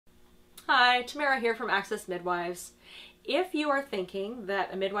Hi, Tamara here from Access Midwives. If you are thinking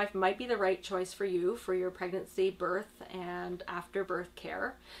that a midwife might be the right choice for you for your pregnancy, birth, and after birth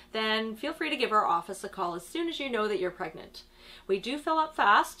care, then feel free to give our office a call as soon as you know that you're pregnant. We do fill up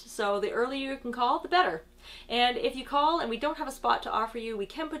fast, so the earlier you can call, the better. And if you call and we don't have a spot to offer you, we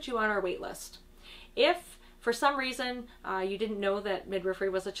can put you on our wait list. If for some reason you didn't know that midwifery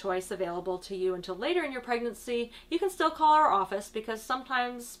was a choice available to you until later in your pregnancy, you can still call our office because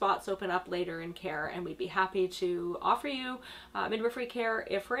sometimes spots open up later in care and we'd be happy to offer you midwifery care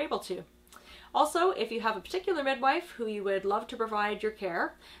if we're able to. Also, if you have a particular midwife who you would love to provide your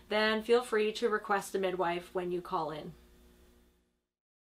care, then feel free to request a midwife when you call in.